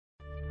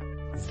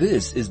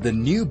This is the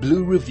New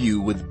Blue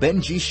Review with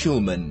Benji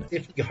Shulman.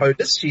 Steph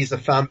Hopes, she's the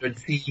founder and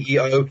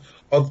CEO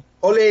of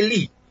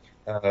Olehly,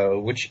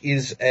 which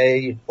is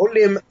a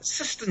Olem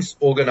assistance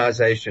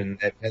organization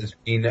that has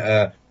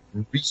been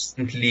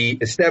recently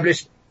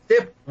established.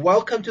 Steph,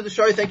 welcome to the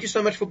show. Thank you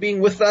so much for being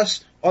with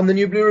us on the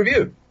New Blue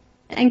Review.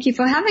 Thank you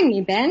for having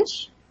me,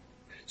 Benj.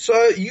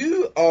 So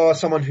you are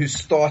someone who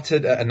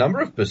started a number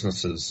of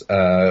businesses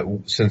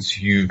since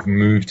you've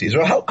moved to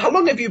Israel. How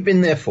long have you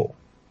been there for?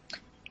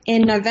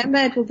 In November,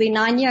 it will be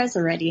 9 years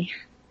already.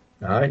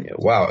 9 years.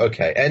 Wow.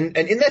 Okay. And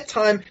in that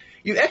time,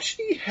 you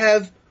actually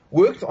have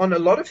worked on a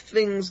lot of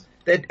things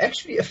that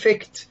actually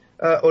affect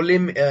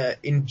Olem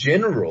in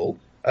general.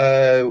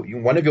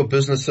 One of your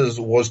businesses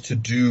was to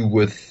do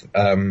with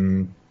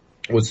finding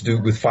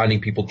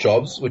people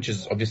jobs, which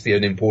is obviously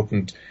an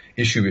important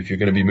issue if you're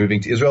going to be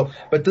moving to Israel.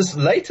 But this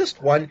latest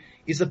one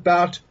is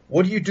about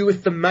what do you do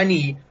with the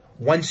money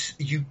once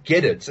you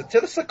get it. So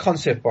tell us the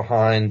concept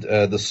behind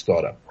the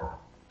startup.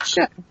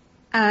 Sure.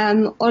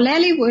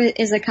 Olehly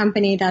is a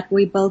company that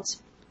we built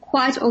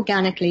quite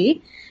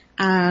organically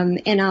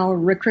in our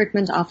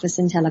recruitment office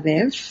in Tel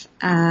Aviv.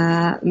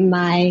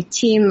 My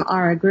team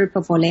are a group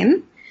of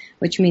Olem,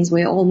 which means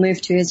we all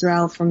moved to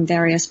Israel from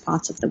various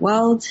parts of the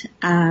world.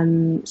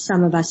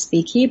 Some of us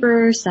speak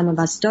Hebrew, some of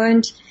us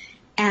don't.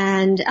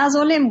 And as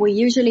Olem, we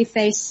usually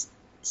face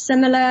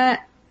similar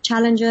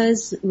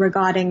challenges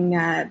regarding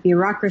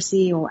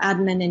bureaucracy or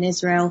admin in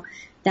Israel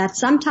that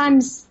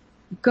sometimes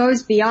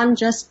goes beyond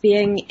just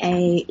being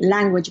a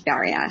language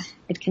barrier.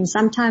 It can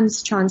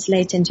sometimes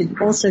translate into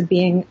also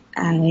being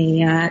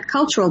a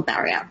cultural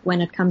barrier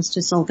when it comes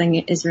to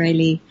solving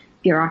Israeli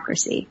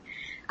bureaucracy.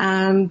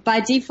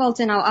 By default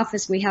in our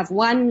office, we have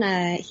one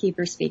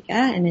Hebrew speaker,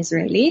 an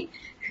Israeli,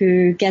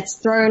 who gets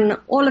thrown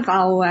all of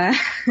our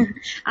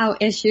our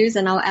issues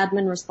and our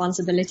admin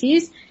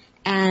responsibilities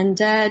and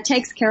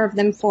takes care of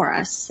them for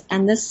us.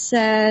 And this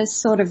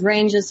sort of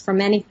ranges from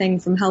anything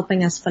from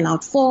helping us fill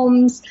out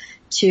forms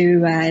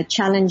to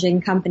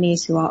challenging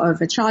companies who are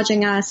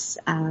overcharging us,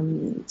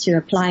 to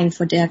applying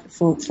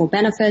for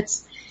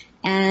benefits.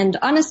 And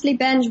honestly,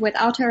 Benj,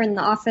 without her in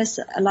the office,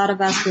 a lot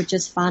of us would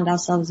just find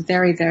ourselves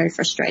very, very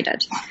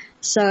frustrated.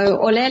 So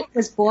Olehly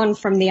was born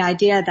from the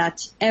idea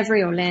that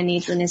every Oleh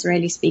needs an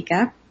Israeli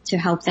speaker to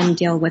help them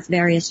deal with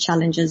various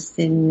challenges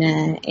in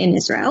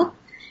Israel.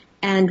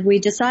 And we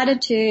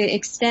decided to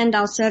extend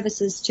our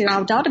services to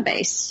our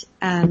database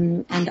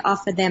and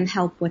offer them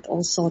help with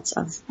all sorts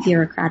of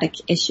bureaucratic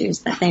issues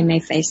that they may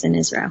face in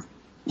Israel.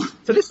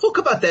 So let's talk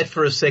about that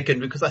for a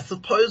second, because I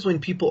suppose when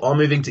people are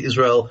moving to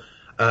Israel,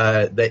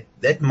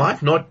 that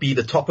might not be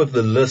the top of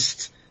the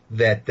list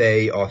that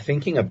they are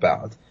thinking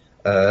about.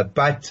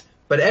 But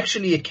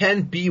actually it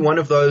can be one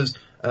of those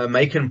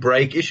make and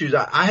break issues.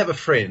 I have a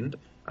friend,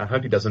 I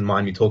hope he doesn't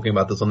mind me talking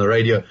about this on the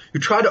radio, who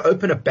tried to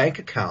open a bank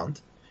account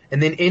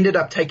and then ended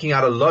up taking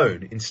out a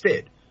loan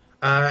instead.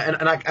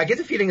 And I get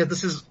the feeling that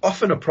this is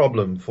often a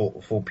problem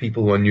for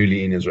people who are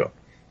newly in Israel.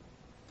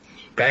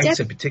 Banks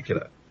in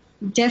particular.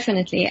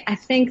 Definitely. I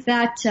think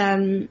that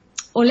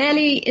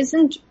Olehly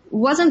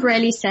wasn't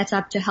really set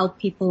up to help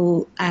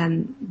people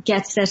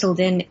get settled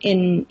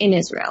in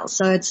Israel.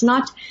 So it's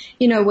not,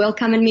 we'll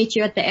come and meet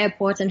you at the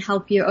airport and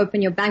help you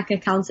open your bank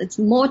accounts. It's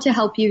more to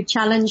help you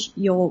challenge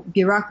your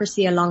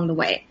bureaucracy along the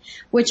way,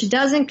 which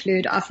does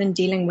include often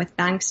dealing with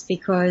banks,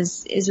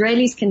 because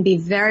Israelis can be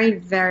very,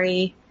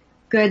 very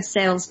good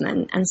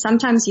salesmen. And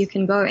sometimes you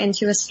can go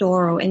into a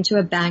store or into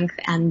a bank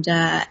and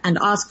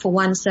ask for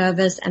one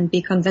service and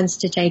be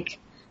convinced to take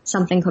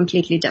something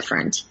completely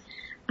different.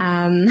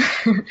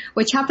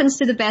 Which happens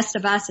to the best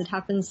of us.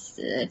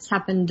 It's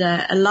happened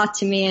a lot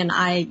to me, and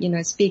I,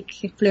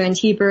 speak fluent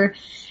Hebrew.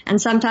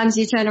 And sometimes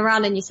you turn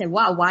around and you say,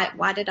 wow,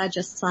 why did I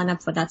just sign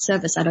up for that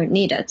service? I don't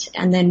need it.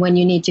 And then when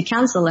you need to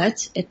cancel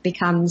it, it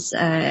becomes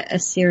a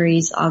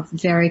series of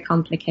very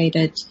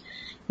complicated,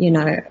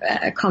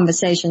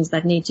 conversations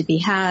that need to be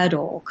had,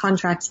 or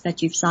contracts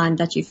that you've signed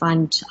that you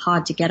find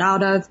hard to get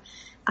out of.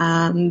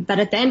 But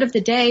at the end of the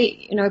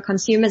day,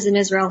 consumers in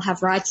Israel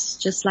have rights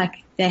just like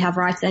they have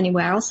rights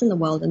anywhere else in the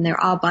world. And there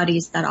are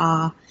bodies that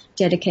are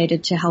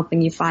dedicated to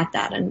helping you fight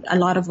that. And a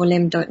lot of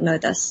Olem don't know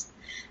this.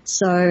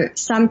 So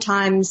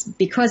sometimes,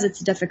 because it's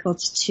difficult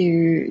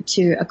to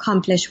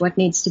accomplish what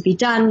needs to be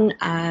done,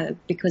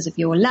 because of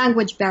your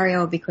language barrier,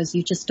 or because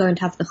you just don't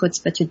have the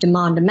chutzpah to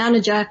demand a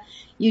manager,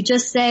 you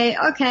just say,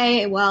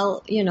 okay,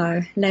 well,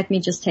 let me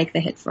just take the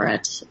hit for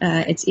it.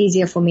 It's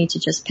easier for me to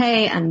just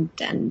pay and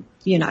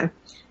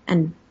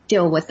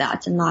deal with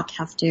that, and not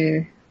have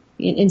to,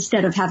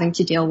 instead of having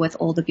to deal with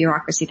all the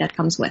bureaucracy that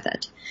comes with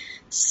it.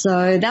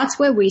 So that's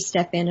where we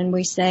step in and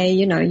we say,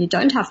 you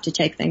don't have to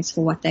take things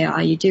for what they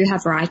are. You do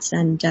have rights,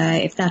 and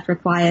if that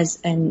requires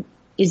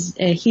is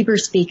a Hebrew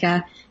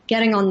speaker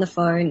getting on the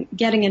phone,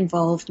 getting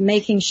involved,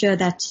 making sure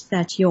that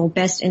your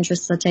best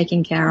interests are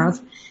taken care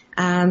of,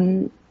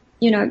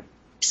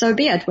 so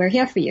be it. We're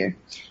here for you.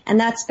 And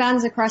that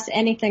spans across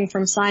anything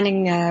from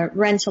signing a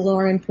rental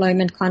or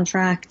employment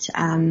contract,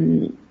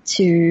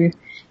 to,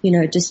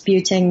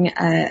 disputing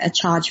a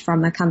charge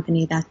from a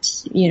company that,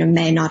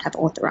 may not have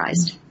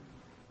authorized.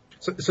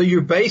 So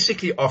you're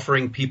basically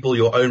offering people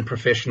your own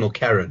professional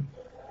Karen,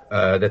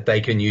 that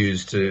they can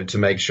use to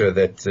make sure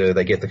that,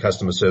 they get the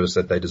customer service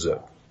that they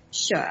deserve.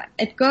 Sure.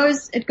 It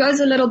goes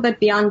a little bit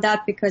beyond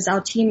that because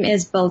our team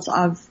is built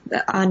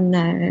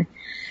on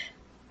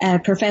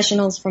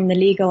professionals from the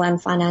legal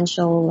and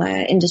financial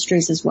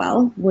industries as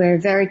well. We're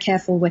very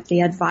careful with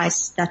the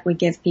advice that we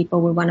give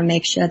people. We want to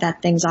make sure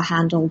that things are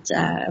handled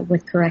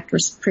with correct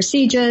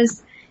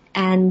procedures.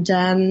 And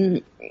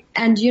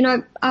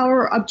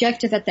our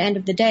objective at the end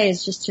of the day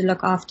is just to look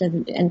after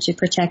and to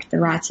protect the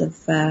rights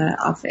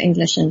of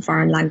English and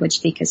foreign language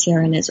speakers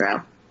here in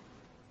Israel.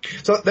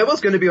 So that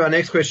was going to be our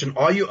next question.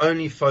 Are you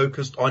only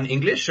focused on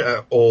English,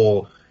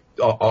 or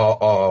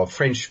are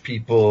French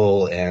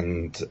people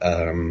and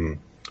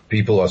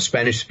people are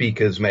Spanish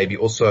speakers maybe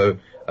also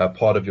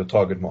part of your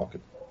target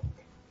market?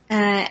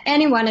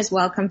 Anyone is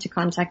welcome to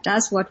contact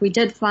us. What we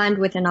did find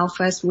within our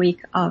first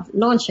week of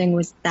launching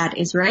was that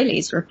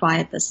Israelis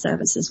required this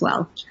service as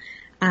well.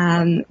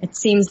 It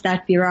seems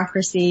that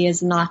bureaucracy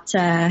is not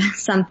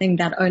something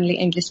that only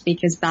English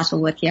speakers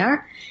battle with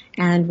here.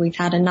 And we've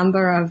had a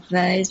number of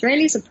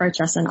Israelis approach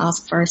us and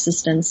ask for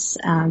assistance.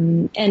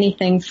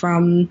 Anything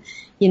from,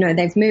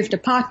 they've moved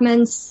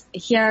apartments.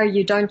 Here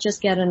you don't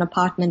just get an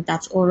apartment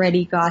that's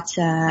already got,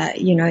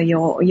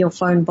 your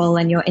phone bill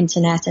and your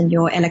internet and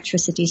your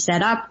electricity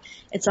set up.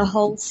 It's a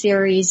whole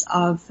series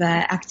of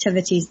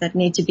activities that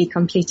need to be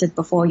completed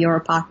before your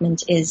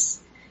apartment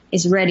is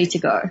ready to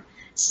go.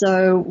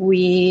 So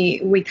we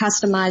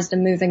customized a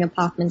moving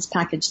apartments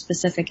package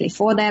specifically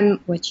for them,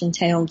 which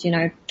entailed,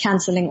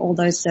 canceling all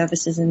those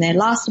services in their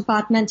last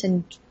apartment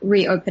and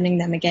reopening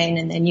them again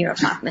in their new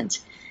apartment.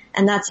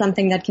 And that's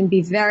something that can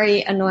be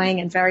very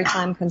annoying and very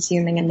time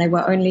consuming, and they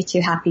were only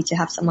too happy to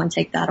have someone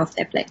take that off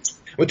their plate.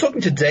 We're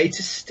talking today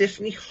to Steph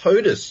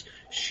Hopes.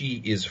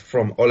 She is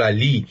from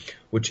Olehly,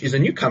 which is a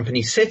new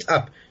company set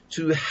up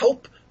to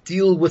help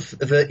deal with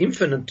the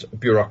infinite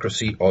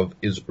bureaucracy of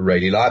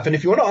Israeli life. And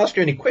if you want to ask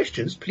her any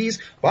questions, please,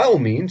 by all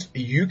means,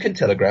 you can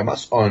telegram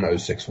us on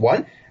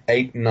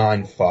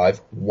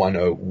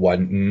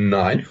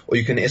 061-895-1019, or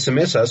you can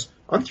SMS us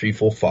on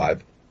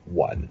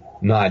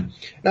 34519.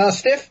 Now,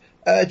 Steph,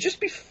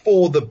 just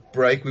before the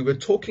break, we were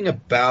talking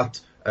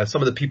about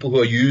some of the people who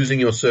are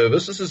using your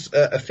service. This is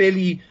a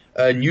fairly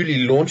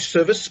newly launched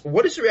service.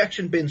 What has the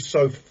reaction been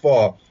so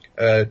far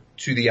to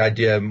the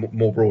idea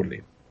more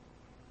broadly?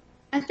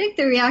 I think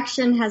the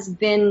reaction has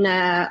been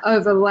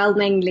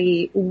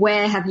overwhelmingly,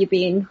 where have you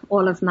been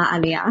all of my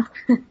aliyah?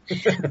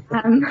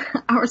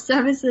 Our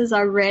services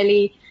are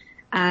really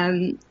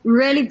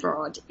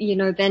broad.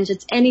 Benj,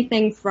 it's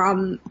anything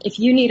from, if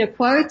you need a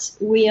quote,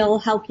 we'll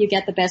help you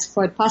get the best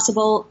quote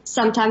possible.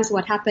 Sometimes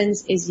what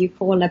happens is you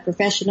call a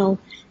professional,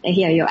 they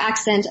hear your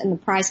accent, and the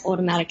price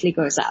automatically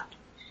goes up.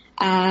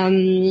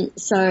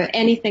 So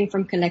anything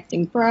from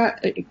collecting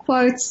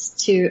quotes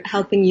to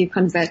helping you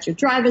convert your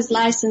driver's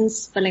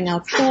license, filling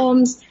out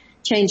forms,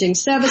 changing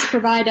service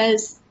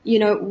providers.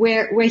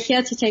 We're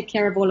here to take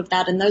care of all of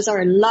that. And those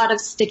are a lot of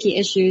sticky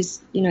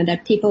issues,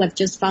 that people have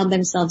just found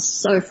themselves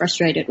so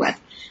frustrated with.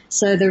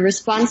 So the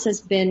response has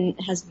been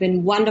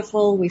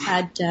wonderful. We've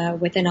had,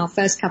 within our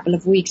first couple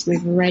of weeks,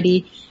 we've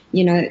already,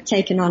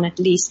 taken on at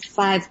least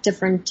 5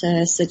 different,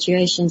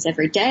 situations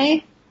every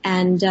day.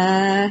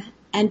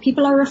 And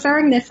people are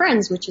referring their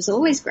friends, which is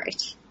always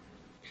great.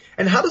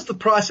 And how does the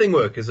pricing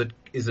work? Is it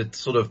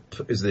a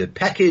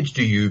package?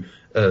 Do you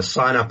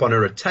sign up on a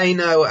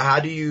retainer?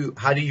 How do you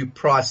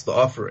price the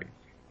offering?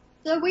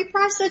 So we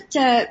price it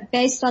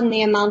based on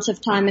the amount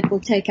of time it will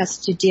take us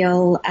to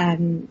deal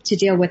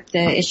with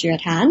the issue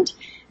at hand.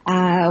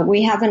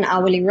 We have an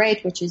hourly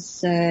rate, which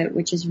is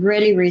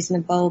really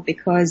reasonable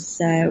because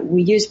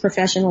we use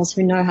professionals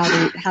who know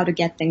how to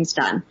get things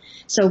done.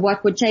 So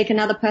what would take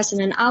another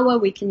person an hour,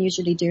 we can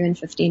usually do in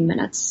 15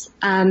 minutes.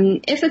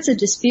 If it's a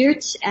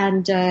dispute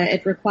and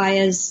it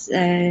requires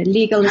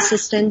legal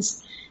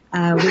assistance,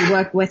 we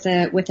work with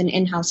an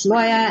in-house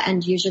lawyer,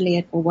 and usually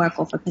it will work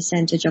off a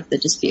percentage of the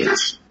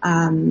dispute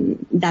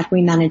that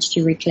we manage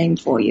to reclaim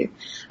for you.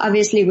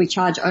 Obviously, we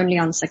charge only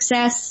on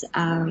success.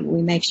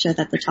 We make sure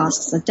that the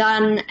tasks are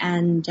done,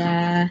 and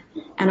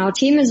our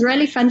team is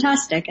really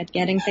fantastic at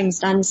getting things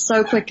done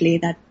so quickly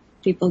that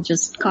people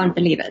just can't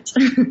believe it.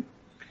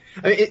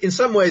 I mean, in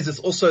some ways, it's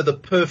also the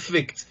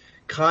perfect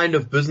kind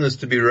of business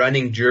to be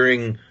running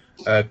during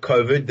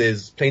COVID.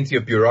 There's plenty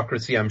of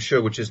bureaucracy, I'm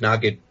sure, which is now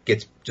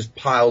gets just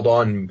piled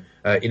on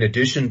in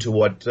addition to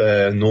what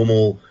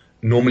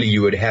normally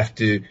you would have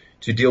to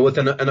deal with.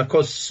 And of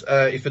course,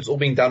 if it's all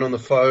being done on the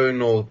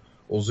phone or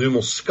Zoom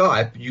or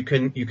Skype, you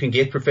can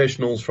get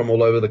professionals from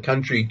all over the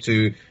country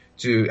to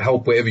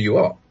help wherever you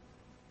are.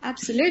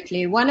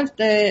 Absolutely. One of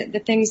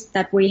the things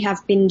that we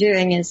have been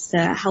doing is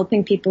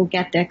helping people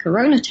get their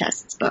corona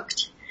tests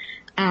booked.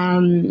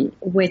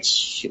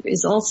 which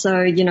is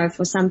also,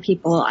 for some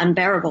people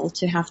unbearable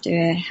to have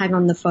to hang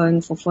on the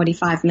phone for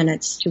 45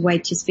 minutes to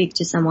wait to speak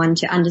to someone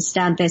to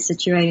understand their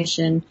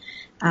situation.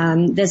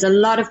 There's a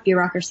lot of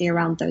bureaucracy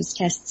around those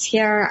tests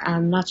here.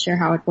 I'm not sure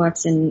how it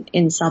works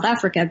in South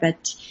Africa,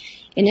 but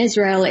in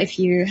Israel, if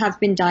you have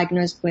been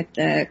diagnosed with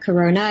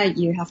corona,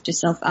 you have to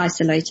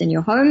self-isolate in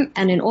your home.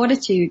 And in order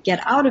to get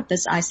out of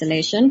this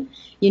isolation,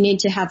 you need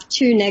to have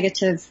 2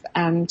 negative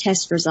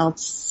test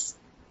results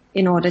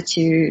in order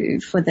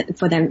for the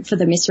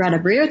Misrad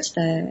Abriut,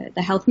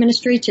 the health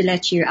ministry, to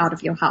let you out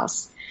of your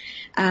house.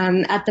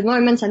 At the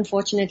moment,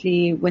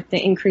 unfortunately, with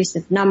the increase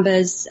of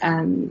numbers,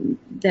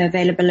 the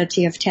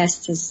availability of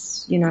tests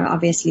has,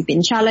 obviously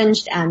been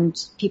challenged, and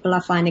people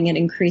are finding it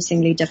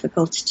increasingly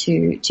difficult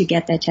to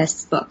get their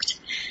tests booked.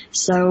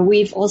 So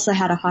we've also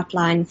had a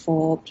hotline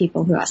for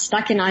people who are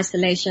stuck in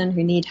isolation,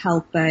 who need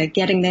help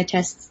getting their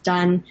tests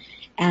done.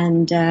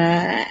 And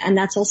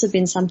that's also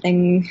been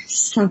something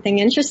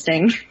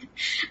interesting,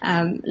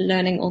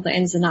 learning all the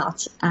ins and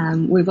outs.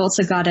 We've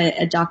also got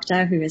a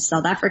doctor who is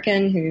South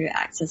African who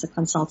acts as a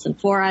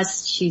consultant for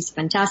us. She's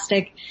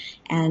fantastic,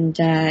 and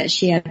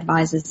she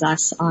advises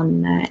us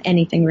on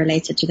anything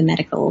related to the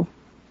medical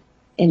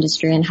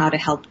industry and how to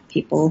help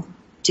people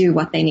do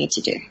what they need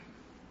to do.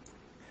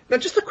 Now,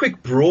 just a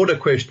quick broader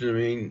question. I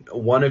mean,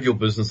 one of your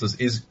businesses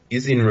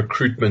is in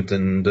recruitment,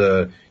 and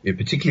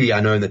particularly,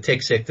 I know in the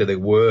tech sector there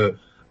were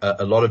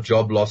a lot of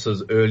job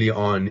losses early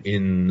on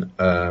in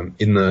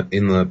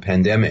the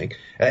pandemic.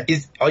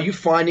 Are you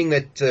finding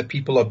that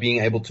people are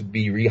being able to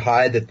be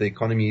rehired, that the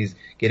economy is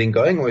getting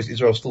going, or is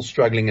Israel still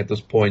struggling at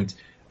this point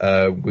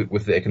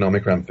with the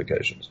economic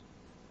ramifications?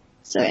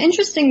 So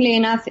interestingly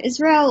enough,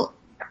 Israel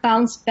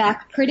bounced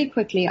back pretty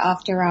quickly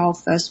after our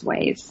first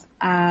wave.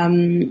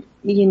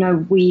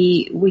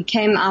 We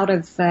came out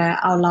of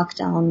our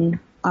lockdown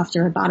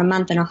after about a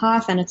month and a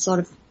half, and it sort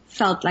of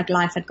felt like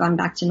life had gone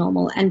back to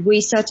normal. And we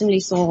certainly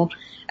saw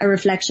a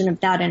reflection of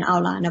that in our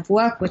line of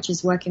work, which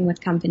is working with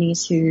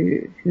companies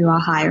who are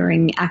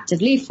hiring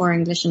actively for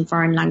English and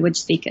foreign language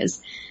speakers.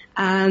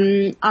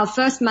 Our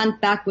first month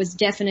back was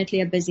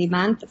definitely a busy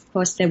month. Of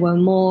course, there were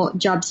more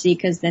job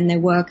seekers than there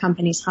were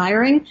companies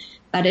hiring,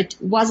 but it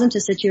wasn't a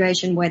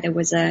situation where there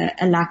was a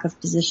lack of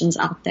positions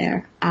out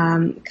there.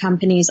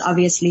 Companies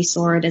obviously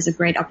saw it as a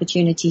great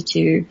opportunity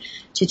to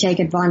take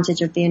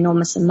advantage of the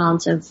enormous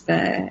amount of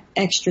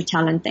extra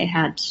talent they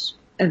had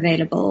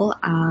available.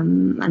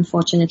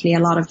 Unfortunately, a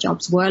lot of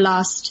jobs were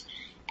lost,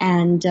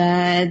 and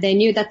they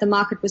knew that the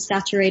market was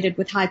saturated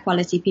with high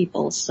quality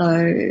people. So,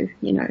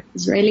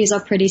 Israelis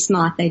are pretty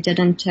smart. They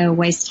didn't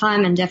waste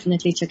time and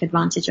definitely took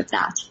advantage of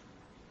that.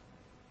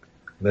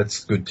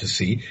 That's good to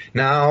see.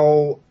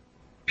 Now,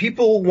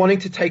 people wanting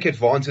to take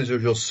advantage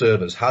of your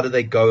service, how do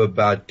they go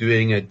about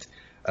doing it?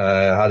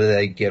 How do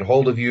they get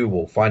hold of you?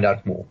 We'll find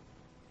out more.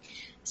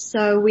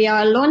 So we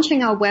are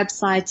launching our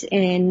website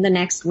in the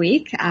next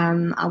week.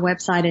 Our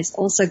website is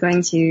also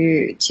going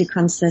to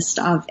consist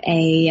of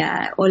a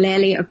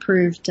Olehly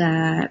approved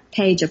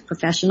page of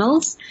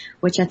professionals,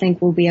 which I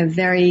think will be a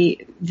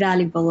very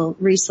valuable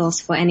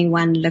resource for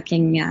anyone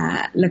looking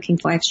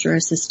for extra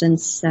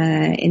assistance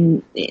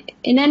in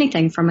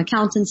anything from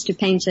accountants to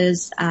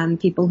painters,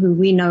 people who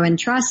we know and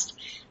trust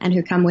and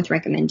who come with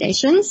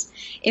recommendations.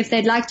 If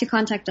they'd like to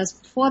contact us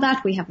before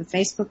that, we have a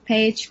Facebook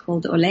page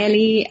called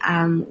Olehly.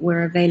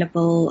 We're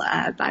available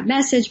by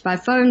message, by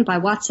phone, by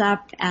WhatsApp,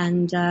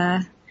 and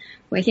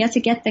we're here to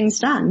get things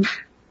done.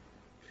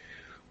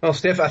 Well,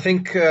 Steph, I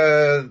think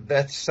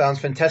that sounds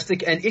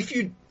fantastic. And if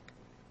you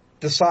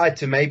decide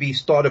to maybe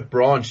start a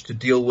branch to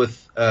deal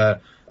with the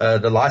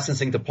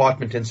licensing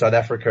department in South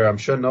Africa, I'm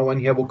sure no one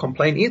here will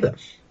complain either.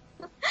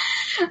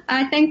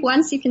 I think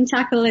once you can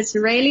tackle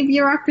Israeli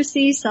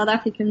bureaucracy, South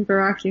African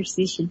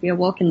bureaucracy should be a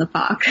walk in the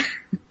park.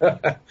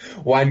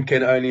 One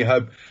can only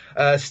hope.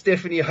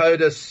 Stephanie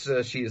Hopes,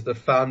 she is the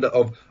founder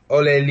of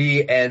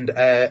Olehly, and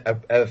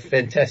a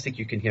fantastic,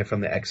 you can hear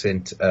from the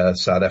accent,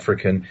 South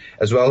African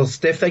as well.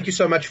 Steph, thank you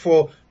so much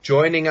for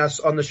joining us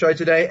on the show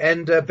today,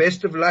 and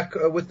best of luck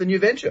with the new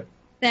venture.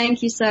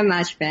 Thank you so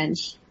much,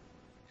 Benj.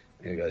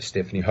 There you go,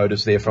 Stephanie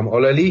Hopes there from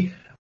Olehly.